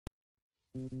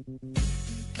Yo,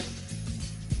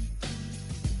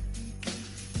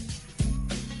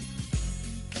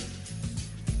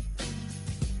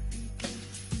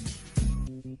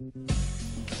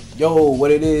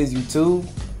 what it is, YouTube?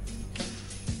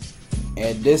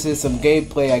 And this is some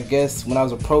gameplay, I guess, when I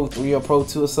was a Pro 3 or Pro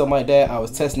 2 or something like that. I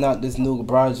was testing out this new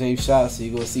LeBron James shot, so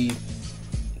you're going to see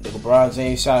the LeBron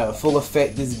James shot in full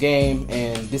effect this game.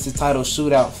 And this is titled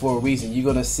Shootout for a reason. You're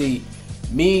going to see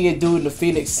me and dude in the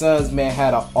Phoenix Suns, man,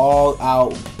 had an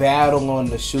all-out battle on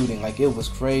the shooting. Like, it was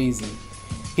crazy.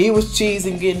 He was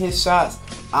cheesing, getting his shots.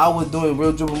 I was doing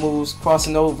real dribble moves,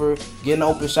 crossing over, getting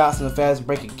open shots in the fast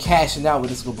break, and cashing out with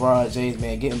this LeBron James,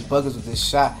 man, getting buckets with this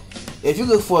shot. If you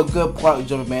look for a good park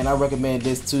jumper, man, I recommend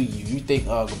this to you. You think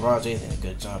LeBron James is a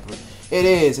good jumper. It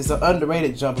is. It's an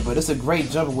underrated jumper, but it's a great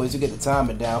jumper once you get the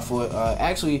timing down for it.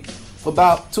 Actually, for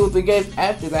about 2 or 3 games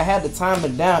after this, I had the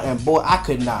timing down, and boy, I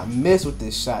could not miss with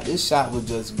this shot. This shot was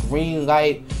just green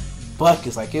light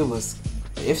buckets. Like, it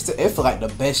felt like the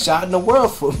best shot in the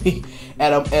world for me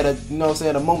at a you know what I'm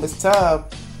saying, a moment's time.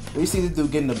 We see this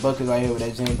dude getting the buckets right here with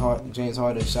that James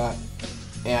Harden shot,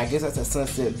 and I guess that's that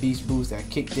Sunset Beach boost that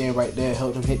kicked in right there,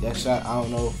 helped him hit that shot. I don't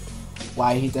know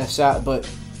why he hit that shot, but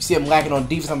you see him lacking on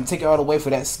defense. I'm gonna take it all the way for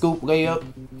that scoop layup.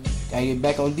 Gotta get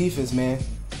back on defense, man.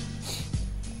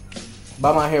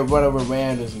 But I'm out here running with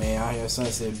randoms, man. Out here at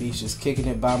Sunset Beach, just kicking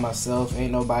it by myself.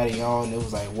 Ain't nobody on. It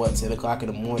was like, what, 10 o'clock in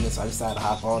the morning, so I decided to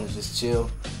hop on and just chill.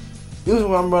 Usually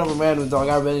when I'm running with randoms, dog,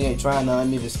 I really ain't trying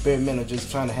to experiment or just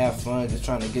trying to have fun, just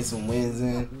trying to get some wins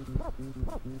in.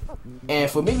 And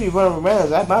for me to be running with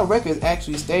randoms, my records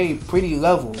actually stayed pretty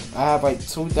level. I have like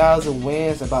 2,000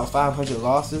 wins, about 500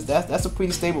 losses. That's a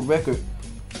pretty stable record.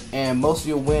 And most of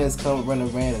your wins come running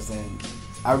randoms. And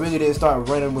I really didn't start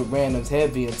running with randoms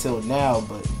heavy until now,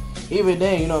 but even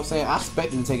then, you know what I'm saying, I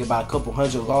expected to take about a couple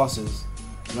hundred losses,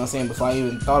 you know what I'm saying, before I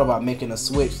even thought about making a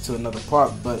switch to another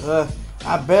park. But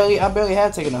I barely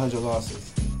had taken 100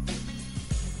 losses.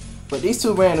 But these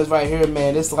two randoms right here,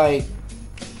 man, it's like,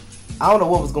 I don't know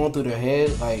what was going through their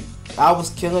head. Like, I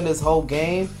was killing this whole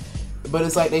game, but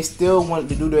it's like they still wanted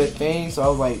to do their thing, so I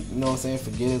was like, you know what I'm saying,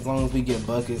 forget it. As long as we get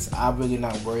buckets, I'm really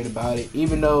not worried about it.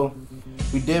 Even though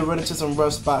we did run into some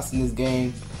rough spots in this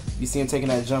game. You see him taking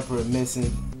that jumper and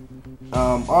missing.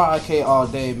 RIK all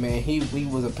day, man. He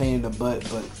was a pain in the butt,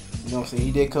 but you know what I'm saying,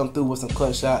 he did come through with some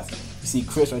clutch shots. You see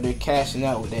Chris right there cashing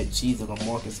out with that cheese on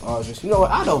Marcus Aldridge. You know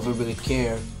what? I don't really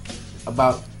care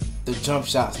about the jump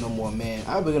shots no more, man.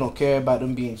 I really don't care about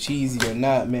them being cheesy or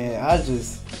not, man.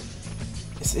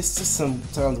 It's just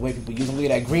sometimes the way people use them. Look at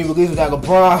that green release with that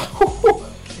LeBron.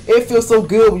 It feels so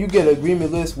good when you get a green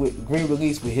release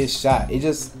with his shot.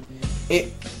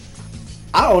 I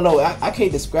don't know. I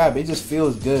can't describe it. It just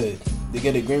feels good to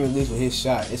get a green release with his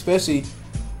shot, especially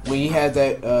when he has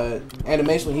that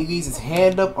animation when he leaves his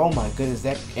hand up. Oh my goodness,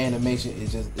 that animation it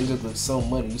just looks so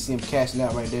money. You see him cashing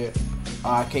out right there.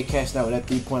 RK cashing out with that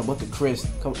 3-point. Look at Chris.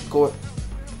 Come to court.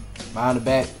 Behind the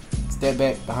back. Step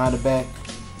back. Behind the back.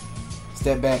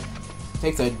 Step back.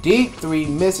 Takes a deep 3.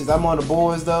 Misses. I'm on the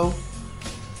boards though.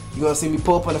 You're gonna see me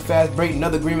pull up on a fast break,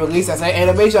 another green release. That's that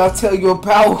animation I'll tell you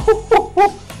about.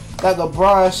 That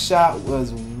LeBron shot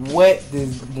was wet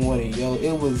this morning, yo.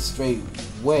 It was straight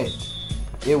wet.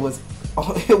 It was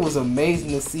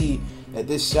amazing to see that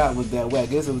this shot was that wet. I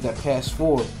guess it was that pass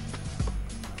forward.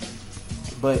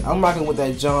 But I'm rocking with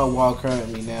that John Wall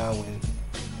currently now, and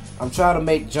I'm trying to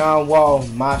make John Wall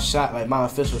my shot, like my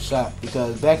official shot.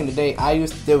 Because back in the day,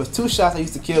 there was 2 shots I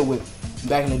used to kill with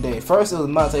back in the day. First it was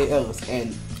Monte Ellis,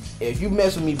 and if you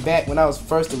mess with me back when I was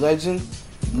first a legend,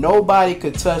 nobody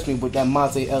could touch me with that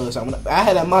Monte Ellis shot. When I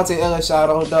had that Monte Ellis shot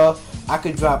on, dog, I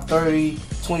could drop 30,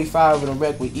 25 in a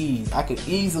wreck with ease. I could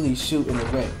easily shoot in the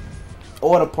wreck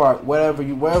or the park, wherever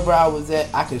I was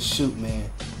at, I could shoot, man.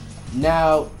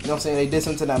 Now, you know what I'm saying, they did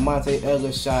something to that Monte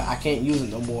Ellis shot. I can't use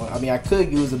it no more. I mean, I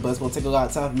could use it, but it's gonna take a lot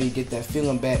of time for me to get that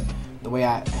feeling back the way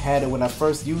I had it when I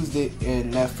first used it.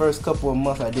 In that first couple of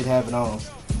months, I did have it on.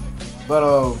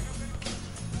 But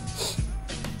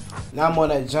now I'm on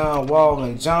that John Wall,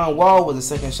 and John Wall was the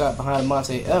second shot behind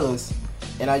Monte Ellis,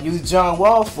 and I used John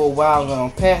Wall for a while. And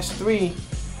on patch 3,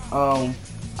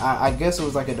 I guess it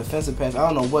was like a defensive patch. I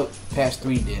don't know what patch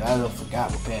 3 did. I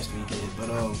forgot what patch 3 did, but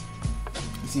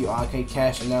you see RK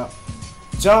cashing out.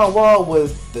 John Wall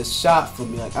was the shot for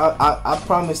me. Like I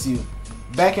promise you,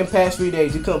 back in patch 3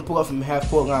 days, you couldn't pull up from half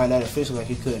court line that efficient like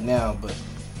you could now. But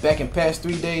back in patch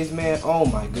 3 days, man, oh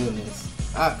my goodness,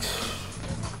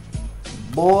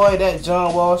 boy, that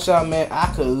John Wall shot, man, I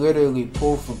could literally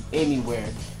pull from anywhere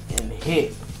and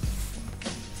hit.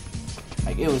 I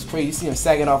Like, it was crazy. You see him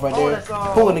sagging off right there.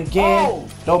 Pulling again.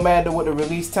 Don't matter what the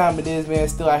release time it is, man.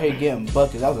 Still out here getting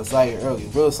buckets. That was a slider early.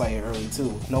 Real slider early,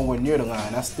 too. Nowhere near the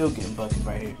line. I still getting buckets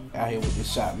right here. Out here with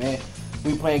this shot, man.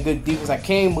 We playing good defense. I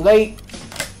came late.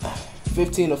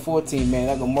 15 to 14,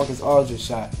 man. That Marcus Aldridge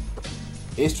shot.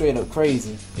 It's straight up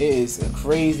crazy. It is a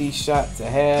crazy shot to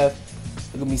have.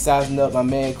 Look at me sizing up my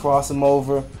man. Cross him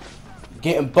over.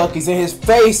 Getting buckets in his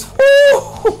face.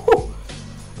 Woo!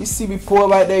 You see me pull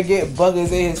right there, get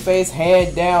buckets in his face.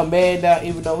 Hand down, man down.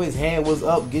 Even though his hand was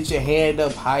up, get your hand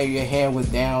up higher. Your hand was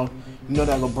down. You know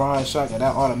that LeBron shot got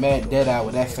that automatic dead eye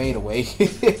with that fadeaway.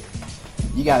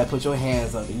 You gotta put your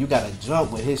hands up and you gotta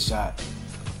jump with his shot.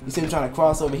 You see him trying to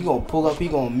cross over. He gonna pull up. He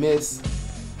gonna miss.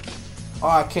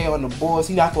 RK on the boards.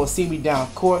 He not gonna see me down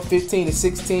court. 15 to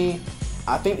 16.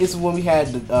 I think this is when we had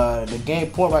the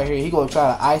game point right here. He gonna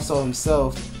try to ISO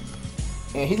himself,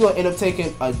 and he's gonna end up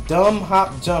taking a dumb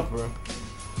hop jumper.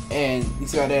 And you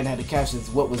see right there and had the captions.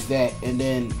 What was that? And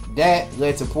then that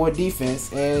led to poor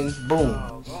defense, and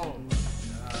boom.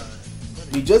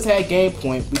 We just had game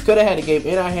point. We could have had the game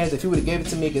in our hands if he would have gave it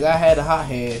to me because I had a hot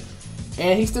hand,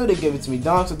 and he still didn't give it to me.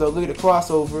 Dogg, though, look at the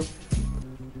crossover.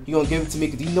 He gonna give it to me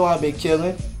because you know I've been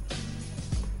killing.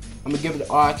 I'm gonna give it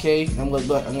to RK. I'm like,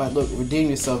 look, redeem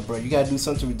yourself, bro. You gotta do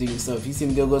something to redeem yourself. If you see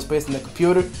me get a little space in the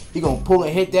computer, he gonna pull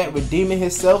and hit that, redeeming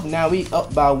himself. Now we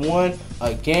up by 1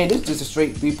 again. This is just a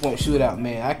straight 3-point shootout,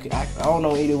 man. I don't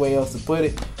know any way else to put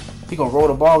it. He gonna roll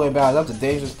the ball inbounds. That's a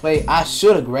dangerous play. I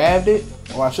should have grabbed it,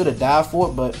 or I should have died for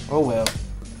it, but oh well.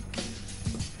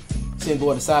 See him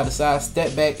go to side,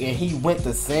 step back, and he went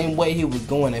the same way he was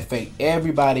going and faked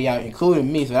everybody out,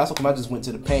 including me. So that's why I just went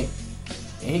to the paint.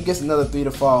 And he gets another 3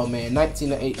 to fall, man. 19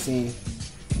 to 18.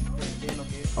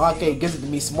 RK gives it to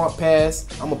me. Smart pass.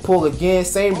 I'm going to pull again.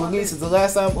 Same release as the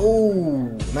last time.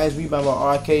 Ooh. Nice rebound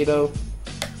by RK, though.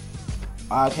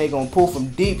 RK going to pull from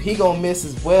deep. He going to miss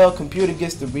as well. Computer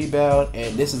gets the rebound.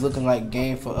 And this is looking like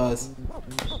game for us.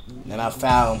 And I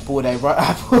fouled him. Pull that right.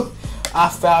 I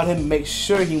fouled him to make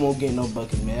sure he won't get no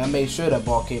bucket, man. I made sure that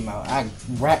ball came out. I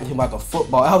wrapped him like a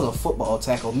football. That was a football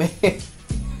tackle, man.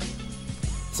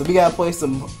 So we gotta play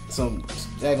some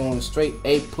daggone straight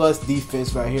A+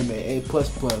 defense right here, man. A++.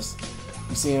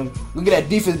 You see him? Look at that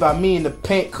defense by me in the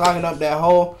paint, clogging up that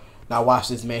hole. Now watch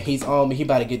this, man. He's on me. He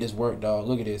about to get this work, dog.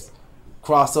 Look at this.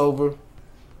 Crossover.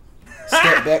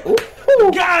 Step back. Ooh.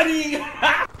 Got him!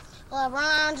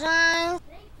 LeBron James.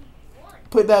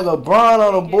 Put that LeBron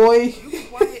on him, boy.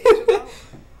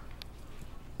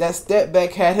 That step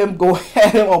back had him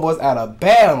almost out of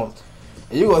bounds.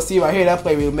 And you gonna see right here that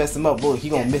play really messed him up, boy. He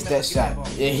gonna miss that shot.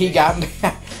 And he got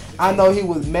mad. I know he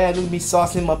was mad. Look at me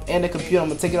saucing him up and the computer. I'm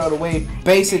gonna take it all the way.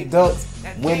 Basic dunks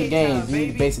win games. You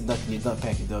need basic dunk in your dunk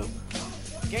package, though.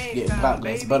 Get block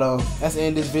guns. But that's the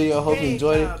end of this video. Hope you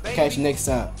enjoyed it. Catch you next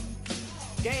time.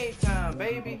 Game time,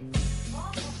 baby.